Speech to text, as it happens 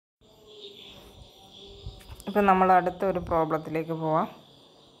ഇപ്പം നമ്മൾ അടുത്ത ഒരു പ്രോബ്ലത്തിലേക്ക് പോവാം.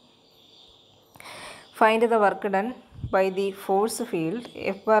 Find the work done by the force field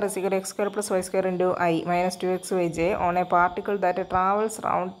F bar is equal to x square plus y square into I minus 2xyj on a particle that travels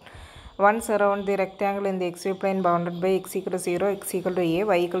once around the rectangle in the xy plane bounded by x equal to 0, x equal to a,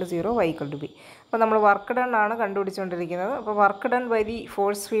 y equal to 0, y equal to b. അപ്പോൾ നമ്മൾ work done ആണ് കണ്ടുപിടിച്ചുകൊണ്ടിരിക്കുന്നത്. അപ്പോൾ work done by the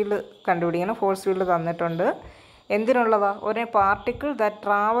force field കണ്ടുപിടിക്കണം. Force field തന്നിട്ടുണ്ട്. എന്തിനുള്ളതാ? ഒരു particle that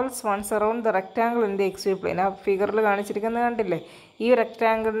travels once around the rectangle in the X plain. ആ ഫിഗറിൽ കാണിച്ചിരിക്കുന്നത് കണ്ടില്ലേ? ഈ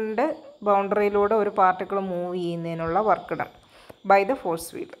റെക്റ്റാങ്കിളിൻ്റെ ബൗണ്ടറിയിലൂടെ ഒരു പാർട്ടിക്കിൾ മൂവ് ചെയ്യുന്നതിനുള്ള work done by the force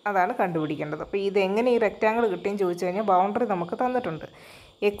field, അതാണ് കണ്ടുപിടിക്കേണ്ടത്. അപ്പോൾ ഇതെങ്ങനെ ഈ റെക്റ്റാങ്കിൾ കിട്ടിയെന്ന് ചോദിച്ചു കഴിഞ്ഞാൽ ബൗണ്ടറി നമുക്ക് തന്നിട്ടുണ്ട്.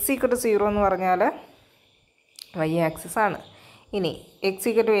 എക്സ് ഈക്വൽ ടു 0 എന്ന് പറഞ്ഞാൽ വൈ ആക്സിസ് ആണ്. ഇനി എക്സ്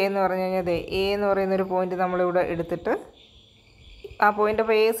ഈക്വൽ ടു എ എന്ന് പറഞ്ഞു കഴിഞ്ഞാൽ എ എന്ന് പറയുന്നൊരു പോയിൻ്റ് നമ്മളിവിടെ എടുത്തിട്ട് ആ പോയിൻ്റ്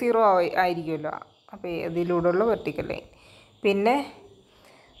അപ്പോൾ A0 ആയിരിക്കുമല്ലോ. അപ്പോൾ ഇതിലൂടെയുള്ള വെർട്ടിക്കൽ ലൈൻ. പിന്നെ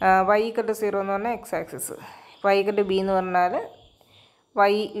വൈ ഈക്വൽ ടു 0 എന്ന് പറഞ്ഞാൽ X axis. Y equal to B എന്ന് പറഞ്ഞാൽ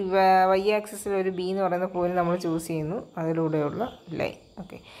വൈ ആക്സിസിൽ ഒരു ബി എന്ന് പറയുന്ന പോയിന്റ് നമ്മൾ ചൂസ് ചെയ്യുന്നു, അതിലൂടെയുള്ള ലൈൻ.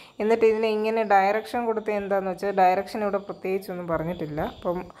 ഓക്കെ, എന്നിട്ട് ഇതിനെ ഇങ്ങനെ ഡയറക്ഷൻ കൊടുത്ത് എന്താണെന്ന് വെച്ചാൽ ഡയറക്ഷൻ ഇവിടെ പ്രത്യേകിച്ചൊന്നും പറഞ്ഞിട്ടില്ല.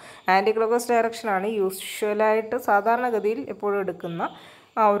 അപ്പം ആൻറ്റി ക്ലോക്ക്വൈസ് ഡയറക്ഷനാണ് യൂഷ്വലായിട്ട് സാധാരണഗതിയിൽ എപ്പോഴും എടുക്കുന്ന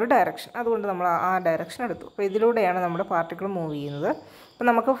ആ ഒരു ഡയറക്ഷൻ. അതുകൊണ്ട് നമ്മൾ ആ ഡയറക്ഷൻ എടുത്തു. അപ്പോൾ ഇതിലൂടെയാണ് നമ്മുടെ പാർട്ടിക്കിൾ മൂവ് ചെയ്യുന്നത്. അപ്പോൾ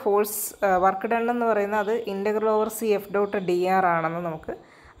നമുക്ക് ഫോഴ്സ് വർക്ക് ഡൺ എന്ന് പറയുന്നത് അത് integral over C F dot D R ആണെന്ന് നമുക്ക്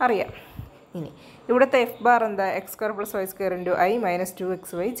അറിയാം. ഇനി ഇവിടുത്തെ എഫ് ബാർ എന്താ? X square plus Y square into I minus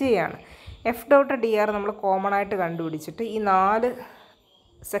 2xyj ആണ്. എഫ് ഡോട്ട് ഡി ആർ നമ്മൾ കോമൺ ആയിട്ട് കണ്ടുപിടിച്ചിട്ട് ഈ 4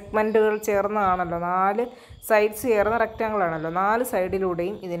 സെഗ്മെൻറ്റുകൾ ചേർന്നതാണല്ലോ, 4 സൈഡ്സ് ചേർന്ന റെക്റ്റാങ്കിൾ ആണല്ലോ, 4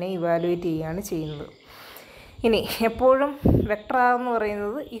 സൈഡിലൂടെയും ഇതിനെ ഇവാലുവേറ്റ് ചെയ്യുകയാണ് ചെയ്യുന്നത്. ഇനി എപ്പോഴും വെക്ടർ ആർ എന്ന്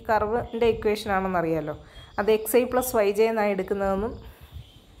പറയുന്നത് ഈ കർവിൻ്റെ ഇക്വേഷൻ ആണെന്ന് അറിയാമല്ലോ. അത് X I plus Y J എന്നാണ് എടുക്കുന്നതെന്നും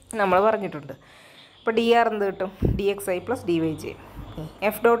നമ്മൾ പറഞ്ഞിട്ടുണ്ട്. അപ്പോൾ ഡി ആർ എന്ത് കിട്ടും? D X I plus D Y J.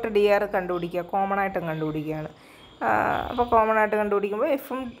 F dot D R കണ്ടുപിടിക്കുക, കോമൺ ആയിട്ടും കണ്ടുപിടിക്കുകയാണ്. അപ്പോൾ കോമൺ ആയിട്ട് കണ്ടുപിടിക്കുമ്പോൾ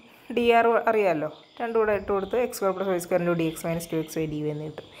എഫും ഡി ആറും അറിയാമല്ലോ, രണ്ടും കൂടെ ഇട്ട് കൊടുത്ത് X square plus Y square into D X minus 2xy D Y എന്ന്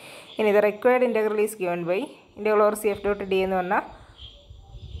കിട്ടും. ഇനി ഇത് required integral is given by integral over C F dot D എന്ന് പറഞ്ഞാൽ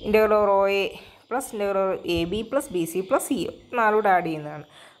integral over O A plus integral over A B plus B C plus E നാലൂടെ add ചെയ്യുന്നതാണ്.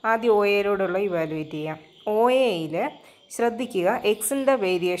 ആദ്യം O എയിലൂടെയുള്ള evaluate ചെയ്യാം. O എയിൽ ശ്രദ്ധിക്കുക, എക്സിൻ്റെ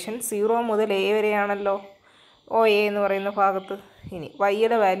വേരിയേഷൻ 0 മുതൽ എ വരെയാണല്ലോ ഒ എ എന്ന് പറയുന്ന ഭാഗത്ത്. ഇനി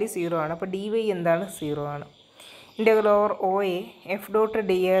വൈയുടെ വാല്യൂ 0 ആണ്. അപ്പോൾ ഡി വൈ എന്താണ്? 0 ആണ്. Integral over O A F dot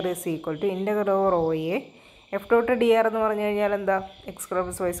D R is equal to integral over O A F dot D R എന്ന് പറഞ്ഞു കഴിഞ്ഞാൽ എന്താ? X square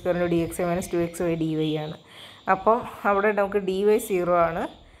plus Y square D X minus 2xy D Y ആണ്. അപ്പോൾ അവിടെ നമുക്ക് ഡി വൈ 0 ആണ്,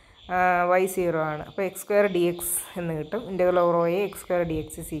 Y 0 ആണ്. അപ്പോൾ എക്സ് സ്ക്വയർ ഡി എക്സ് എന്ന് കിട്ടും. Integral over O A X square D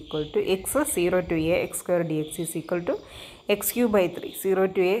X is equal to X 0 to A X square D X is equal to X cube by 3. 0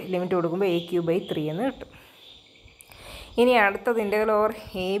 to A limit കൊടുക്കുമ്പോൾ A cube by 3 എന്ന് കിട്ടും. ഇനി അടുത്തത് integral over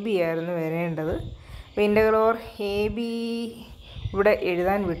A B ആയിരുന്നു വരേണ്ടത്. അപ്പോൾ integral over A B ഇവിടെ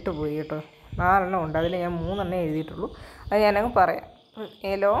എഴുതാൻ വിട്ടുപോയി കേട്ടോ. 4 എണ്ണം ഉണ്ട്, അതിൽ ഞാൻ 3 എണ്ണം എഴുതിയിട്ടുള്ളൂ. അത് ഞാനങ്ങ് പറയാം.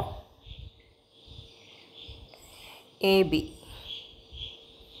 എലോ A B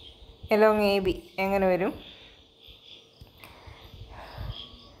along A B എങ്ങനെ വരും?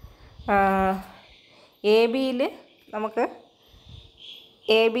 എ ബിയിൽ നമുക്ക്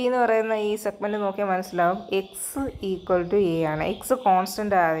എ ബി എന്ന് പറയുന്ന ഈ സെഗ്മെൻറ്റ് നോക്കിയാൽ മനസ്സിലാവും എക്സ് ഈക്വൽ ടു എ ആണ്. എക്സ്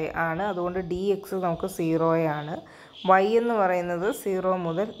കോൺസ്റ്റൻ്റ് ആണ്, അതുകൊണ്ട് ഡി എക്സ് നമുക്ക് 0 ആണ്. വൈ എന്ന് പറയുന്നത് 0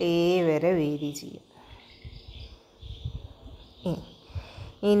 മുതൽ എ വരെ വേരി ചെയ്യും.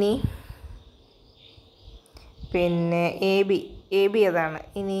 ഇനി പിന്നെ എ ബി അതാണ്.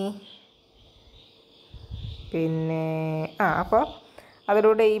 ഇനി പിന്നെ അപ്പോൾ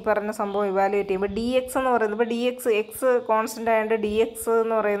അതിലൂടെ ഈ പറഞ്ഞ സംഭവം ഇവാലുവേറ്റ് ചെയ്യുമ്പോൾ ഡി എക്സ് എന്ന് പറയുന്നത്, ഇപ്പോൾ ഡി എക്സ് കോൺസ്റ്റൻ്റ് ആയതുകൊണ്ട് ഡി എക്സ്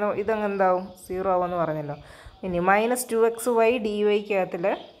എന്ന് പറയുന്ന ഇതങ്ങ് എന്താവും? 0 ആവുമെന്ന് പറഞ്ഞല്ലോ. ഇനി മൈനസ് 2xy ഡി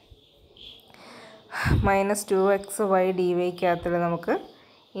വൈക്കകത്തിൽ നമുക്ക്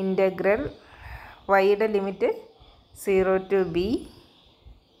ഇൻ്റഗ്രൽ വൈയുടെ limit 0 to B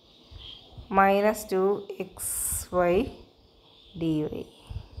minus 2xy D Y.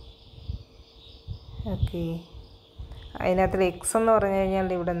 Okay, അതിനകത്ത് എക്സ് എന്ന് പറഞ്ഞു കഴിഞ്ഞാൽ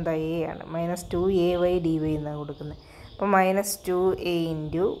ഇവിടെ എന്താ? എ ആണ്. മൈനസ് 2ay ഡി വൈ എന്നാണ് കൊടുക്കുന്നത്. അപ്പോൾ minus 2a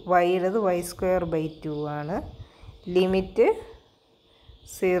into വൈയുടേത് Y square by 2 ആണ്. ലിമിറ്റ്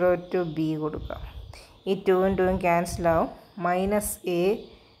 0 ടു ബി കൊടുക്കാം. ഈ 2ഉം 2ഉം ക്യാൻസലാവും. മൈനസ് എ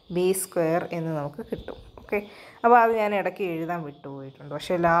ബി സ്ക്വയർ എന്ന് നമുക്ക് കിട്ടും. ഓക്കെ, അപ്പോൾ അത് ഞാൻ ഇടയ്ക്ക് എഴുതാൻ വിട്ടുപോയിട്ടുണ്ട്,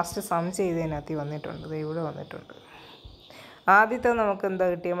 പക്ഷേ ലാസ്റ്റ് സം ചെയ്തതിനകത്ത് വന്നിട്ടുണ്ട്, ഇവിടെ വന്നിട്ടുണ്ട്. ആദ്യത്തെ നമുക്ക് എന്താ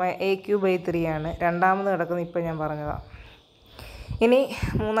കിട്ടിയത്? എ ക്യൂബ് ബൈ 3 ആണ്. രണ്ടാമത് കിടക്കുന്നത് ഇപ്പം ഞാൻ പറഞ്ഞതാണ്. ഇനി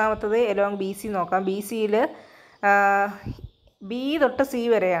മൂന്നാമത്തത് എലോങ് ബി സി നോക്കാം. ബി സിയിൽ ബി തൊട്ട് സി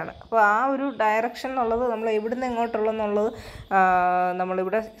വരെയാണ്. അപ്പോൾ ആ ഒരു ഡയറക്ഷൻ എന്നുള്ളത് നമ്മൾ എവിടുന്ന് എങ്ങോട്ടുള്ളതെന്നുള്ളത്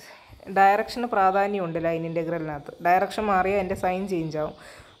നമ്മളിവിടെ ഡയറക്ഷന് പ്രാധാന്യമുണ്ട് ലൈൻ ഇൻ്റഗ്രലിനകത്ത്. ഡയറക്ഷൻ മാറിയാൽ അതിൻ്റെ സൈൻ ചേഞ്ച് ആവും.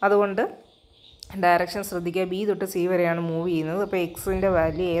 അതുകൊണ്ട് ഡയറക്ഷൻ ശ്രദ്ധിക്കുക. ബി തൊട്ട് സി വരെയാണ് മൂവ് ചെയ്യുന്നത്. അപ്പോൾ എക്സിൻ്റെ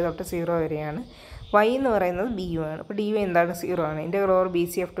വാല്യൂ എ തൊട്ട് 0 വരെയാണ്. വൈ എന്ന് പറയുന്നത് ബി യു ആണ്. അപ്പോൾ ഡി യു എന്താണ്? 0 ആണ്. Integral over B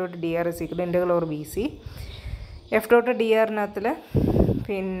C F dot D R is equal integral over B C F dot D ആറിനകത്തിൽ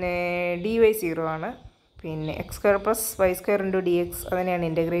പിന്നെ ഡി വൈ 0 ആണ്. പിന്നെ X square plus Y square into D X അതിനെയാണ്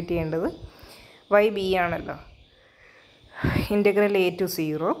integrate ചെയ്യേണ്ടത്. Y B ആണല്ലോ. Integral A to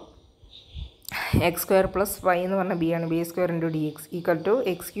 0 X square plus Y എന്ന് പറഞ്ഞാൽ B ആണ്. B square into D X equal to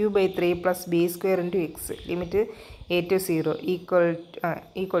X cube by 3 plus B square into X limit A to 0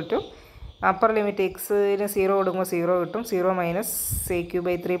 equal to upper limit എക്സിന് 0 കൊടുക്കുമ്പോൾ 0 കിട്ടും. 0 minus A cube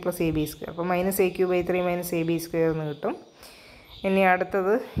by 3 plus A B square. അപ്പോൾ minus A cube by 3 minus A B square എന്ന് കിട്ടും. ഇനി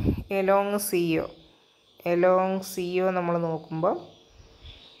അടുത്തത് along C O നമ്മൾ നോക്കുമ്പോൾ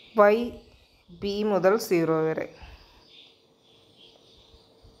വൈ ബി മുതൽ 0 വരെ.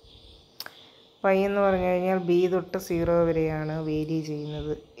 വൈ എന്ന് പറഞ്ഞു കഴിഞ്ഞാൽ ബി തൊട്ട് 0 വരെയാണ് വേരി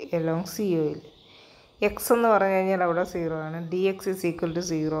ചെയ്യുന്നത് എലോങ് സി ഒയിൽ. എക്സ് എന്ന് പറഞ്ഞു കഴിഞ്ഞാൽ അവിടെ 0 ആണ്. D X is equal to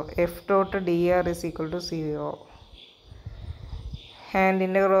 0. F dot D R is equal to 0 and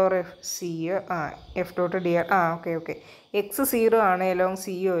integral over F dot D R okay X 0 ആണ് എലോങ്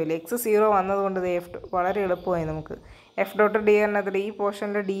സി ഒയിൽ. എക്സ് 0 വന്നതുകൊണ്ട് ഇത് വളരെ എളുപ്പമായി നമുക്ക്. എഫ് ഡോട്ട് ഡി ആറിനകത്തിൽ ഈ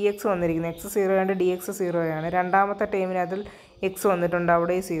പോർഷനിൽ ഡി എക്സ് വന്നിരിക്കുന്നത് എക്സ് 0 ആയതുകൊണ്ട് ഡി എക്സ് 0 ആണ്. രണ്ടാമത്തെ ടൈമിനകത്തിൽ എക്സ് വന്നിട്ടുണ്ട്,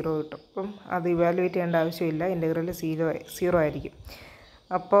 അവിടെ 0 കിട്ടും. അപ്പം അത് ഇവാലുവേറ്റ് ചെയ്യേണ്ട ആവശ്യമില്ല. ഇൻ്റഗ്രൽ 0 ആയിരിക്കും.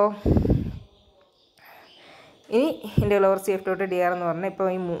 അപ്പോൾ ഇനി integral over C F dot D R എന്ന് പറഞ്ഞാൽ ഇപ്പോൾ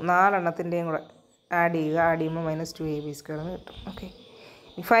ഈ 4 എണ്ണത്തിൻ്റെയും കൂടെ ആഡ് ചെയ്യുമ്പോൾ മൈനസ് 2ab സ്ക്വയർ എന്ന് കിട്ടും. Okay,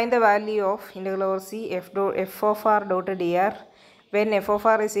 find the value of integral over C F of R dot D R when F of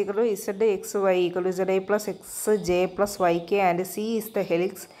R is equal to Z X Y equal to Z I plus X J plus Y K and C is the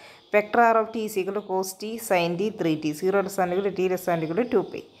helix vector R of T is equal to cos T sine t 3t 0 ലെസ്സാൻഡിക്കൽ T ലെസ്സാൻഡിക്കൽ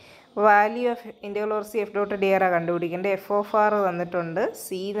 2π. Value of integral over C F dot D R കണ്ടുപിടിക്കേണ്ടത്. F of R തന്നിട്ടുണ്ട്.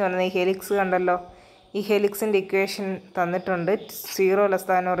 C എന്ന് പറയുന്നത് ഈ helix കണ്ടല്ലോ, ഈ ഹെലിക്സിൻ്റെ equation തന്നിട്ടുണ്ട്. 0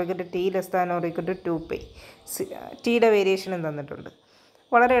 ലെസ്സാൻ or equal to T ലെസ്സാൻ or equal to 2π. ടിയുടെ വേരിയേഷനും തന്നിട്ടുണ്ട്.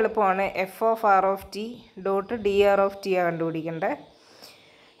 വളരെ എളുപ്പമാണ്. F of R of T dot D R of T കണ്ടുപിടിക്കേണ്ടത്.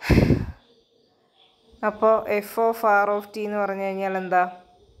 അപ്പോൾ F of R of T എന്ന് പറഞ്ഞു കഴിഞ്ഞാൽ എന്താ?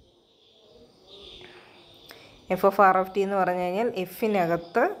 F of R of T എന്ന് പറഞ്ഞു കഴിഞ്ഞാൽ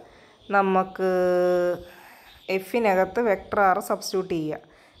എഫിനകത്ത് വെക്ടർ ആർ സബ്സ്റ്റിറ്റ്യൂട്ട് ചെയ്യുക.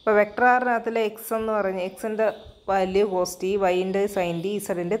 അപ്പോൾ വെക്ടർ ആറിനകത്തിലെ എക്സ് എന്ന് പറഞ്ഞാൽ എക്സിൻ്റെ value cos T, വൈൻ്റെ sine t,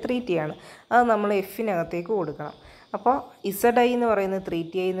 ഇസഡിൻ്റെ 3t ആണ്. അത് നമ്മൾ എഫിനകത്തേക്ക് കൊടുക്കണം. അപ്പോൾ ഇസഡ് ഐ എന്ന് പറയുന്നത്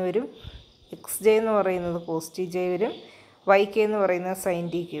 3t എന്ന് വരും, എക്സ് ജെ എന്ന് പറയുന്നത് കോസ് ടി ജെ വരും, വൈ കെ എന്ന് പറയുന്നത് സൈൻ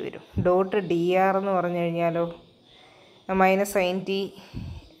ടി കെ വരും. ഡോട്ട് ഡി ആർ എന്ന് പറഞ്ഞു കഴിഞ്ഞാലോ minus sine t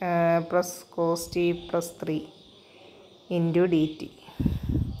plus cos T plus 3 into D T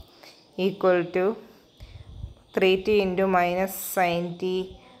equal to 3t into minus sine t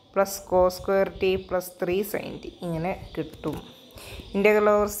plus cos square T plus 3 sine t ഇങ്ങനെ കിട്ടും. Integral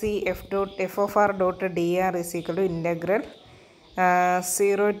over C F of R dot D R is equal to integral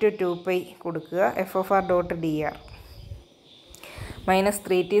 0 to 2π കൊടുക്കുക. F of R dot D R minus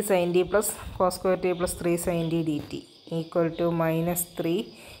 3t sine t plus cos square T plus 3 sine t D T equal to minus 3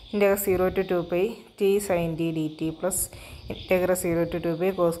 integral 0 to 2π T sine t D T plus integral 0 to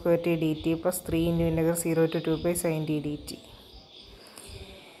 2π cos square T D T plus 3 into integral 0 to 2π sine t D T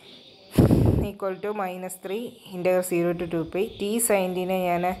equal to minus 3 integral 0 to 2π T sign ടിനെ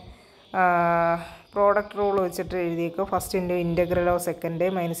ഞാൻ product rule വെച്ചിട്ട് എഴുതിയേക്കും. First into integral of second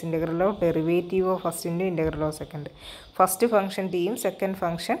minus integral of derivative of first into integral of second. First function ടിയും second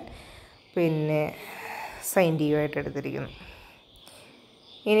function പിന്നെ sign ടിയും ആയിട്ട് എടുത്തിരിക്കുന്നു.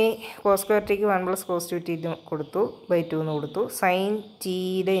 ഇനി cos square tick 1 + cos 2t കൊടുത്തു by 2 എന്ന് കൊടുത്തു. സൈൻ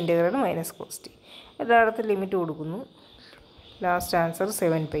ടിയുടെ ഇൻ്റഗ്രൽ മൈനസ് കോസ് ടി. എല്ലായിടത്തും ലിമിറ്റ് കൊടുക്കുന്നു. ലാസ്റ്റ് ആൻസർ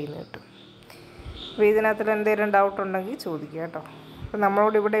 7π എന്ന് കിട്ടും. അപ്പോൾ ഇതിനകത്തിൽ എന്തെങ്കിലും ഡൗട്ട് ഉണ്ടെങ്കിൽ ചോദിക്കുക കേട്ടോ. അപ്പോൾ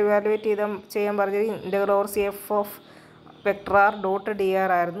നമ്മളോട് ഇവിടെ ഇവാലുവേറ്റ് ചെയ്യാൻ പറഞ്ഞത് integral over C F of vector R dot D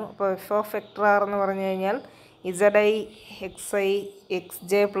R ആയിരുന്നു. അപ്പോൾ എഫ് ഓഫ് വെക്ടർ ആർ എന്ന് പറഞ്ഞു കഴിഞ്ഞാൽ Z I X I X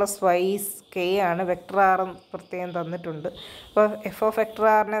J plus Y K ആണ്. വെക്ടർ ആർ പ്രത്യേകം തന്നിട്ടുണ്ട്. അപ്പോൾ എഫ് ഓഫ് വെക്ടർ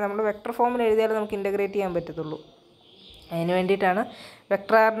ആറിനെ നമ്മൾ വെക്ടർ ഫോമിൽ എഴുതിയാലും നമുക്ക് ഇൻ്റഗ്രേറ്റ് ചെയ്യാൻ പറ്റത്തുള്ളൂ. അതിന് വേണ്ടിയിട്ടാണ്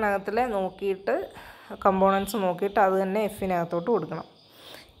വെക്ടർ ആറിനകത്തിൽ നോക്കിയിട്ട് കമ്പോണൻസ് നോക്കിയിട്ട് അത് തന്നെ എഫിനകത്തോട്ട് കൊടുക്കണം.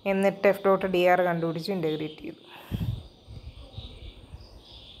 എന്നിട്ട് എഫ് ഡോട്ട് ഡി ആർ കണ്ടുപിടിച്ച് ഇൻ്റഗ്രേറ്റ് ചെയ്തു.